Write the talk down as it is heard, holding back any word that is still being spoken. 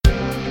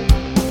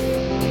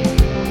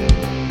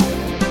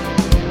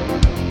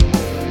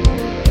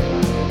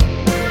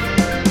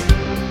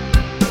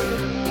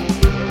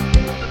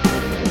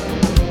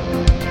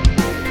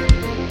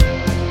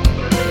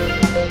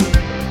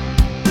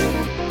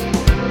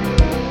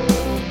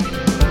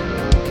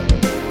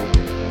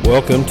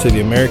Welcome to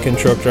the American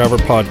Truck Driver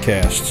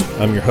Podcast.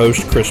 I'm your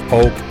host, Chris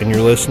Polk, and you're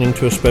listening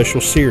to a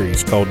special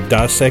series called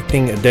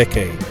Dissecting a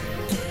Decade,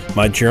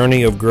 my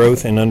journey of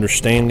growth and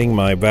understanding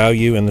my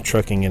value in the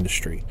trucking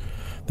industry.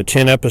 The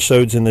 10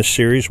 episodes in this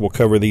series will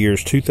cover the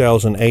years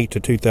 2008 to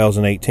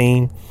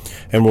 2018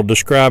 and will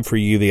describe for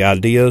you the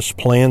ideas,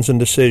 plans, and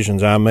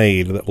decisions I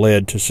made that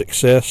led to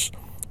success,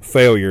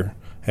 failure,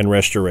 and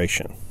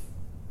restoration.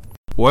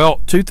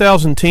 Well,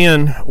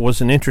 2010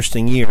 was an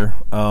interesting year.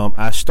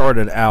 I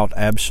started out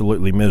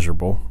absolutely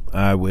miserable.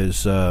 I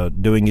was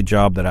doing a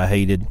job that I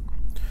hated.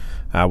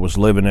 I was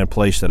living in a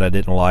place that I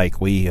didn't like.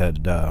 We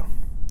had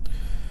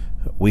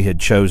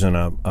chosen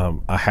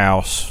a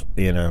house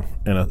in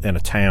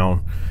a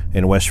town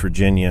in West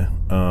Virginia,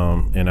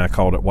 and I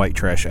called it White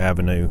Trash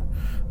Avenue.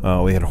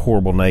 We had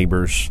horrible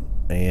neighbors,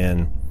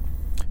 and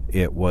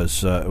it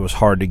was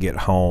hard to get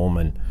home.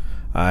 And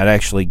I'd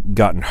actually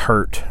gotten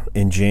hurt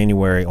in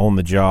January on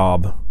the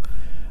job,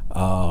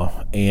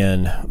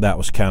 and that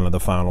was kind of the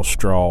final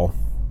straw.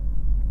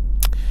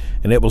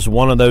 And it was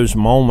one of those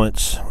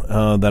moments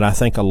that I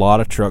think a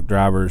lot of truck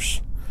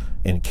drivers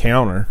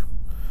encounter,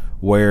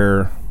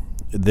 where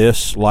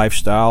this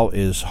lifestyle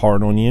is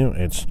hard on you.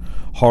 It's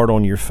hard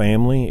on your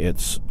family.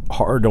 It's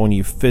hard on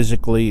you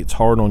physically. It's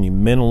hard on you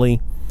mentally.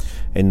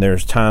 And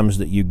there's times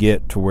that you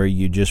get to where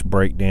you just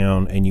break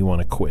down and you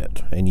want to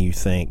quit. And you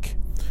think,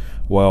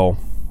 well,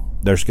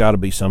 there's got to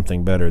be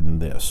something better than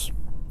this.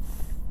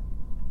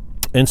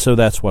 And so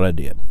that's what I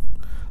did.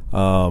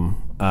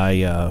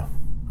 I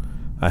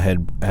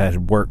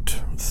had worked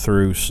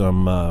through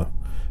some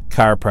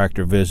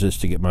chiropractor visits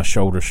to get my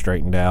shoulder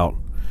straightened out,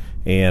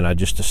 and I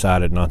just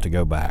decided not to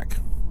go back.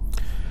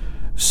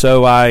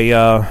 So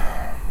I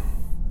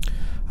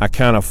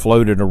kind of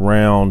floated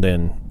around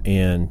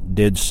and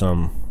did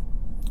some.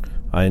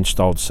 I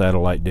installed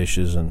satellite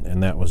dishes,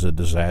 and that was a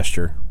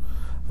disaster.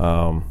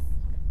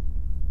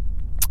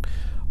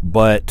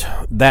 But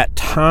that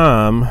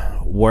time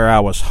where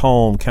I was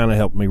home kind of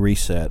helped me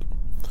reset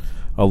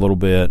a little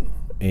bit,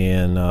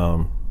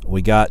 and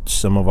we got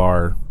some of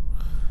our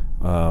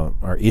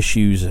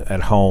issues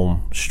at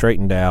home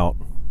straightened out,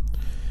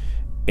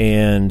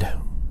 and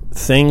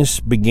things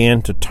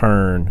began to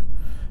turn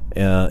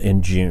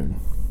in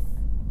June.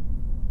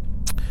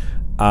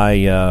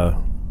 We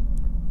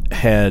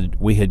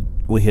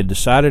had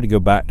decided to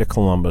go back to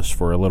Columbus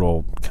for a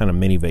little kind of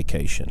mini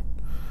vacation.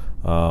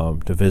 To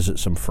visit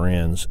some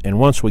friends. And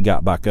once we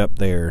got back up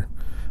there,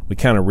 we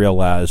kind of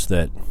realized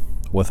that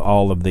with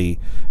all of the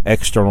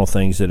external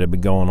things that had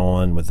been going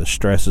on, with the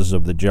stresses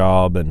of the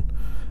job and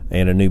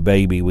a new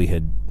baby, we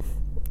had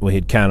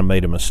kind of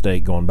made a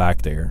mistake going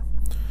back there.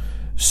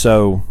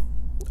 So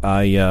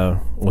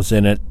I was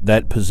in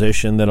that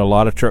position that a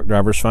lot of truck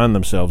drivers find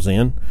themselves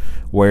in,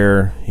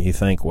 where you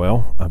think,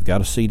 well, I've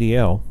got a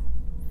CDL,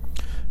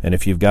 and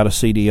if you've got a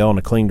CDL and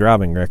a clean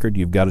driving record,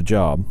 you've got a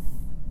job.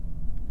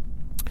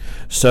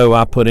 So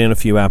I put in a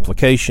few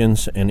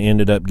applications and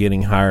ended up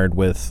getting hired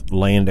with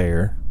Land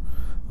Air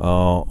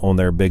on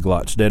their Big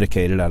Lots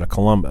Dedicated out of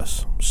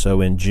Columbus.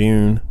 So in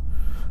June,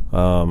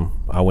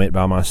 I went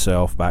by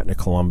myself back to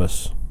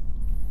Columbus,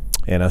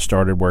 and I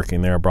started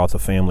working there. I brought the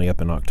family up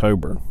in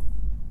October.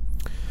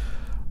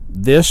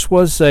 This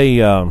was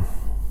a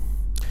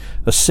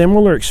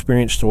similar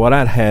experience to what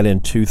I'd had in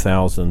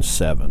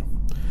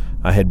 2007.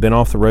 I had been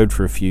off the road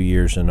for a few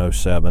years in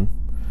 2007.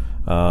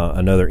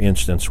 Another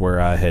instance where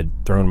I had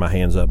thrown my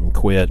hands up and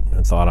quit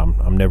and thought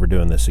I'm never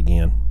doing this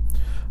again.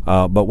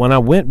 But when I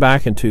went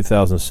back in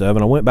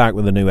 2007, I went back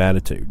with a new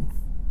attitude.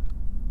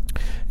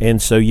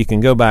 And so you can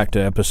go back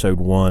to episode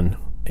 1,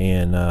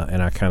 and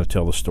I kind of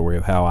tell the story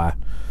of how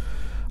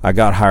I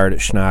got hired at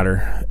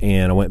Schneider,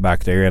 and I went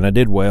back there and I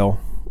did well,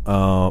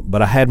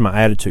 but I had my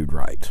attitude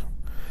right.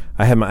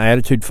 I had my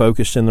attitude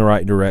focused in the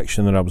right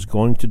direction, that I was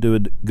going to do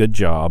a good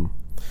job.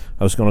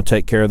 I was going to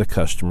take care of the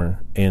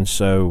customer, and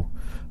so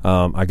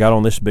I got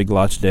on this Big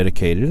Lots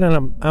Dedicated,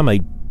 and I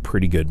made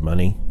pretty good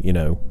money.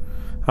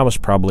 I was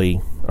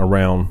probably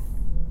around,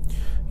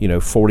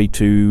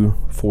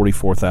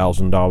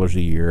 $44,000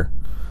 a year,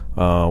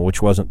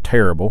 which wasn't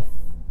terrible.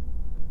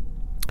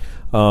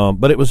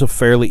 But it was a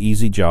fairly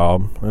easy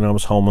job, and I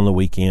was home on the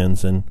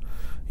weekends and,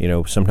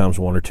 sometimes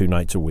 1 or 2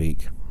 nights a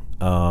week.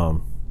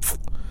 But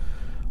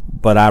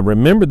I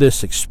remember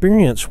this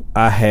experience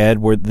I had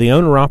where the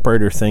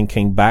owner-operator thing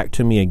came back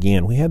to me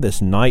again. We had this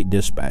night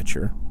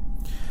dispatcher.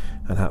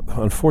 And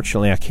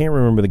unfortunately, I can't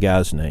remember the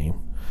guy's name.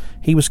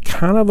 He was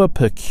kind of a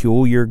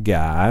peculiar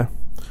guy.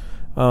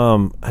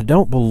 I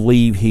don't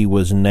believe he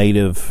was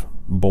native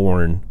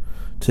born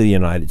to the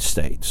United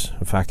States,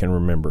 if I can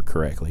remember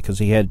correctly, because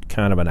he had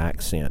kind of an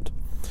accent.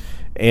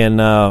 And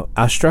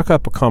I struck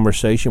up a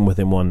conversation with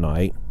him one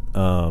night.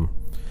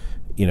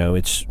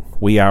 It's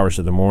wee hours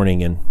of the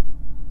morning, and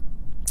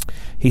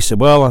he said,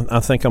 well,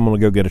 I think I'm going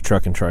to go get a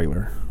truck and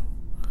trailer.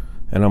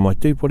 And I'm like,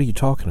 dude, what are you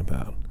talking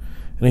about?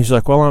 And he's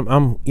like, well,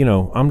 I'm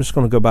just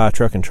going to go buy a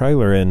truck and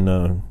trailer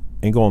and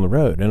go on the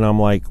road. And I'm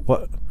like,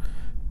 what?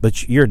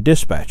 But you're a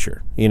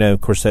dispatcher.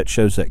 Of course, that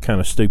shows that kind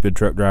of stupid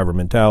truck driver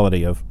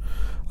mentality of,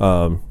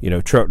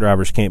 truck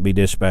drivers can't be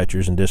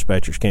dispatchers and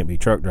dispatchers can't be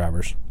truck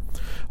drivers.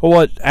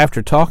 Well,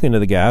 after talking to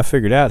the guy, I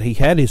figured out he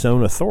had his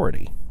own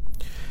authority.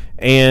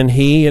 And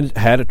he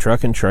had a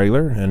truck and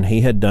trailer, and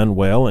he had done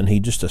well, and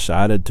he just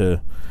decided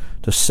to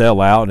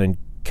sell out and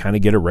kind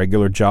of get a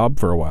regular job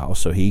for a while.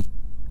 So he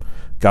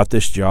got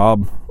this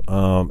job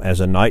as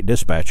a night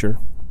dispatcher.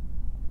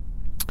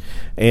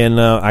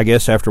 And I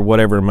guess after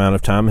whatever amount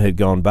of time had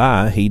gone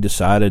by, he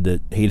decided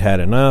that he'd had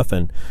enough.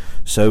 And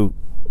so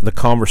the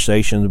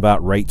conversation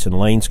about rates and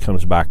lanes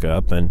comes back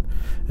up, and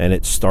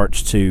it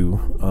starts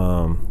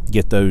to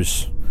get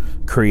those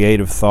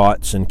creative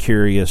thoughts and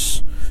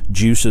curious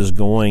juices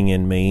going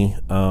in me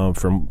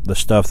from the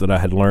stuff that I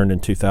had learned in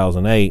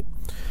 2008.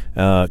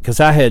 Because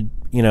I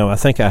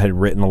think I had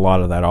written a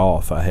lot of that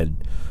off. I had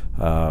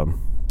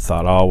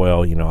thought, oh,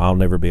 well, I'll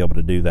never be able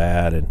to do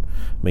that. And,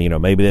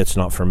 maybe that's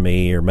not for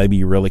me, or maybe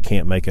you really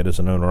can't make it as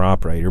an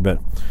owner-operator. But,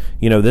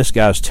 this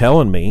guy's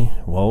telling me,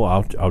 well,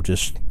 I'll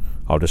just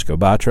go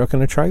buy a truck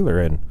and a trailer,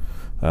 and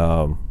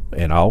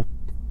I'll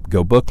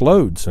go book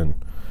loads. And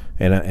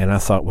I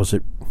thought, was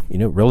it,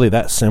 really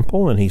that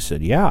simple? And he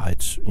said, yeah,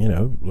 it's,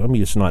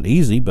 it's not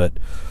easy, but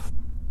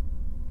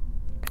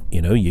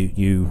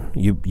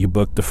you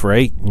book the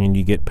freight and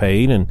you get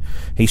paid. And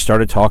he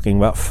started talking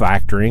about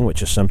factoring,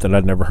 which is something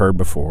I'd never heard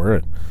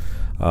before,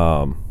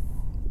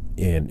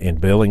 and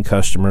billing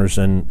customers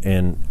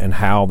and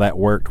how that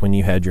worked when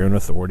you had your own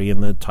authority,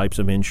 and the types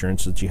of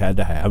insurance that you had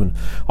to have, and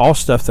all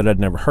stuff that I'd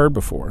never heard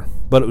before.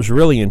 But it was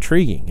really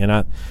intriguing,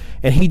 and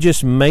he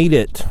just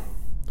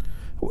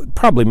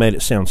probably made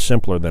it sound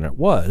simpler than it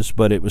was,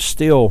 but it was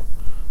still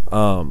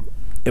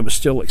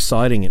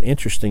exciting and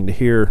interesting to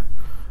hear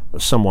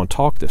someone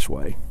talk this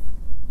way.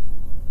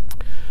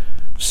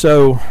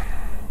 So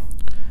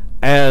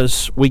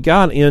as we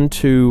got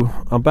into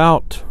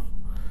about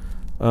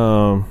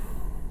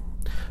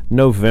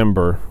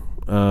November,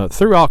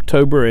 through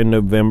October and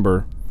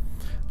November,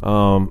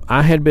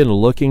 I had been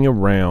looking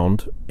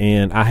around,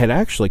 and I had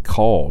actually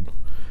called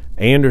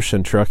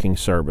Anderson Trucking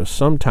Service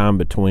sometime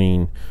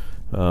between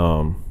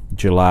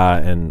July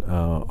and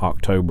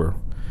October,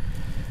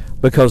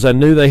 because I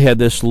knew they had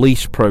this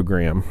lease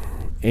program.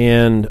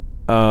 And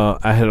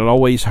I had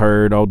always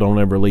heard, oh, don't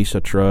ever lease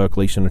a truck.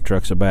 Leasing a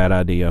truck's a bad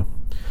idea.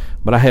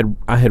 But I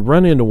had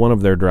run into one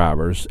of their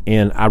drivers,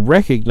 and I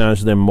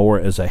recognized them more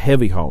as a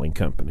heavy hauling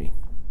company.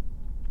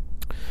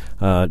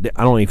 I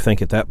don't even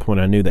think at that point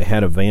I knew they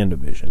had a van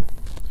division.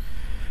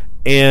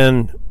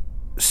 And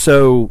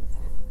so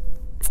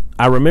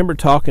I remember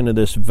talking to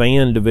this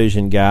van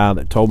division guy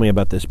that told me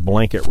about this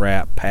blanket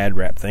wrap, pad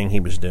wrap thing he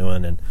was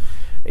doing, and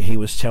he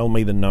was telling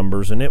me the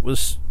numbers, and it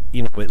was,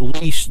 at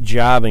least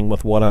jiving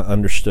with what I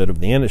understood of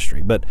the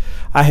industry. But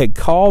I had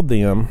called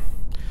them,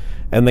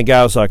 and the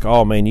guy was like,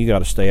 oh, man, you got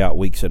to stay out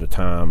weeks at a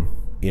time,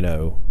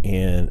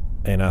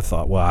 and I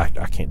thought, well, I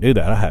can't do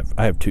that.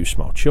 I have two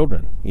small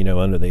children,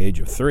 under the age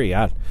of 3.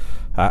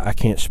 I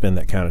can't spend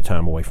that kind of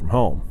time away from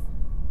home.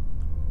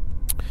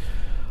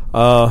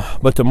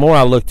 But the more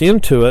I looked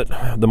into it,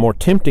 the more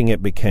tempting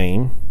it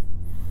became,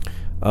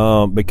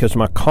 because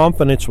my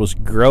confidence was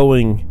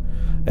growing,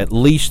 at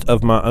least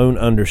of my own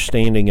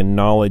understanding and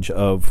knowledge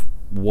of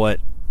what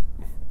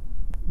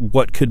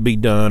could be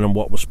done and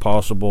what was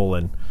possible.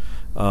 And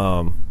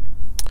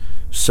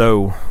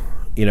so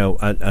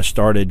I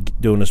started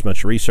doing as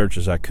much research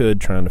as I could,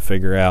 trying to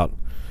figure out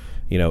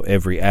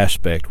every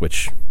aspect,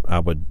 which I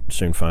would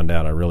soon find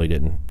out I really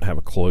didn't have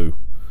a clue.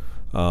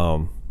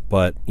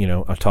 But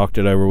I talked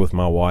it over with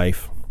my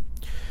wife,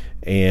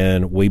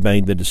 and we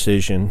made the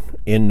decision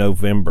in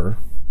November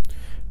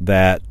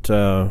that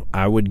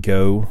I would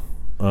go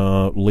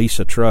lease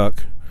a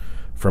truck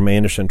from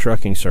Anderson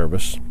Trucking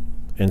Service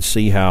and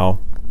see how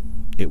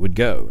it would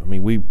go. I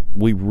mean,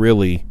 we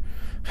really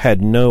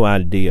had no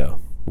idea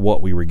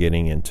what we were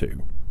getting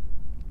into.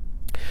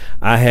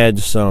 I had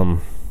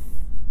some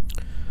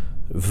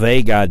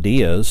vague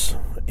ideas,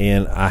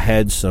 and I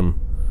had some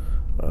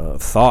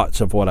thoughts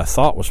of what I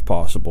thought was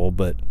possible,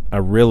 but I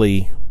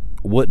really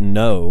wouldn't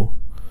know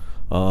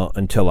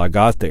until I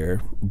got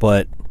there.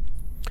 But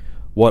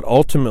what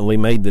ultimately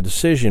made the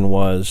decision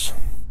was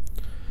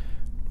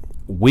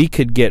we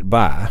could get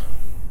by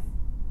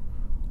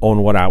on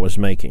what I was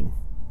making,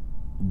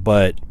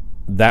 but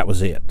that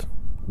was it.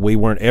 We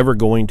weren't ever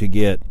going to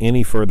get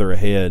any further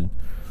ahead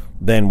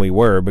than we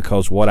were,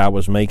 because what I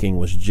was making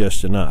was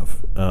just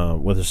enough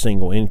with a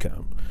single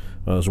income.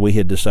 As we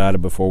had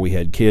decided before we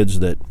had kids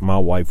that my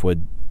wife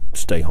would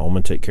stay home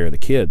and take care of the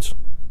kids,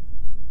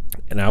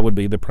 and I would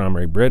be the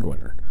primary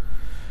breadwinner.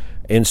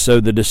 And so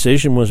the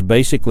decision was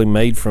basically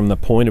made from the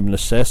point of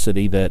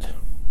necessity that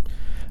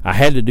I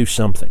had to do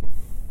something.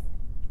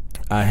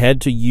 I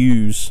had to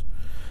use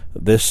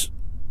this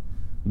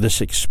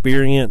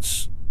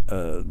experience,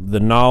 the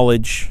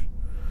knowledge,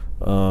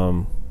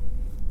 and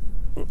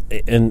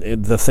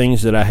the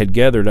things that I had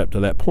gathered up to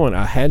that point.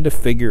 I had to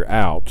figure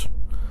out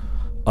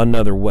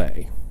another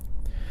way.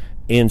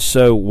 And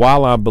so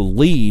while I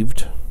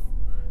believed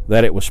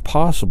that it was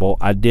possible,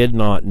 I did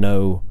not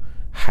know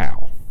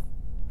how.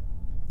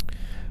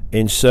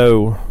 And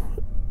so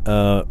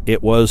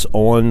it was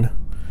on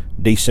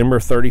December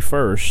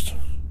 31st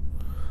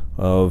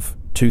of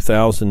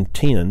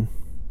 2010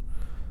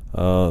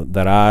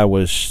 that I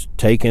was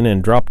taken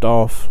and dropped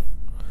off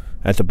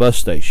at the bus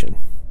station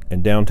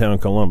in downtown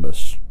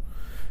Columbus,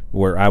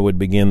 where I would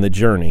begin the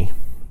journey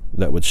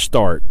that would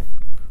start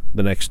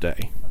the next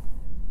day.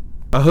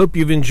 I hope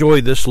you've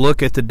enjoyed this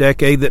look at the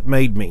decade that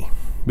made me.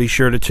 Be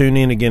sure to tune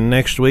in again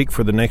next week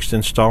for the next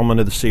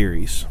installment of the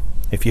series.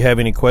 If you have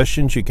any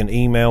questions, you can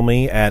email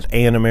me at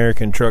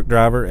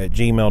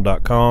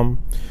anamericantruckdriver@gmail.com.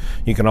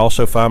 You can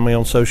also find me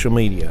on social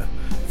media,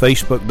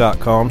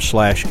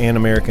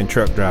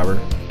 facebook.com/anamericantruckdriver,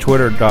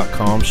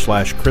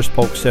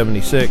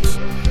 twitter.com/chrispolk76,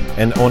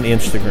 and on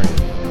Instagram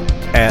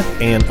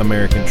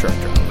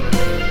 @anamericantruckdriver.